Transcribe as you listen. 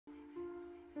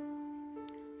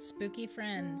Spooky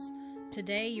friends,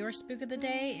 today your spook of the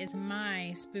day is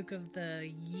my spook of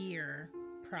the year,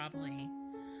 probably.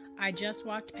 I just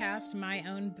walked past my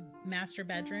own master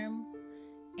bedroom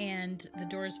and the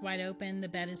door's wide open, the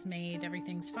bed is made,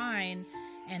 everything's fine,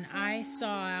 and I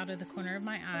saw out of the corner of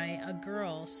my eye a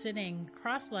girl sitting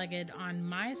cross-legged on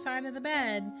my side of the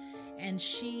bed, and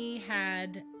she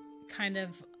had kind of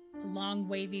long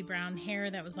wavy brown hair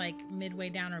that was like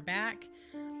midway down her back.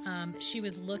 She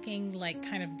was looking like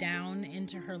kind of down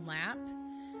into her lap.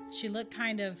 She looked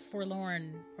kind of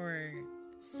forlorn or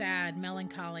sad,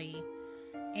 melancholy.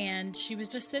 And she was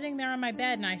just sitting there on my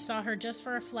bed, and I saw her just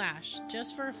for a flash.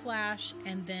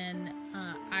 And then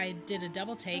I did a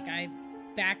double take. I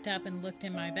backed up and looked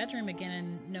in my bedroom again,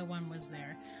 and no one was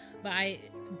there. But I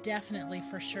definitely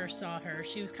for sure saw her.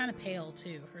 She was kind of pale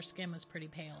too. Her skin was pretty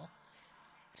pale.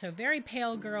 So very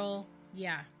pale girl.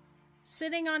 Yeah.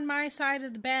 Sitting on my side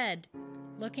of the bed,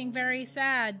 looking very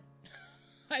sad.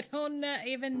 I don't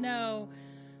even know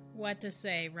what to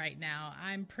say right now.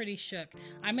 I'm pretty shook.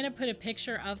 I'm going to put a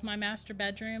picture of my master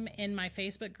bedroom in my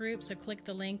Facebook group, so click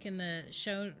the link in the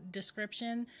show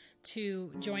description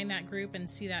to join that group and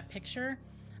see that picture,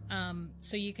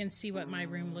 so you can see what my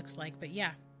room looks like. But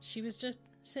yeah, she was just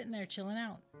sitting there chilling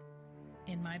out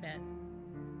in my bed.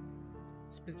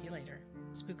 Spook you later.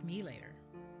 Spook me later.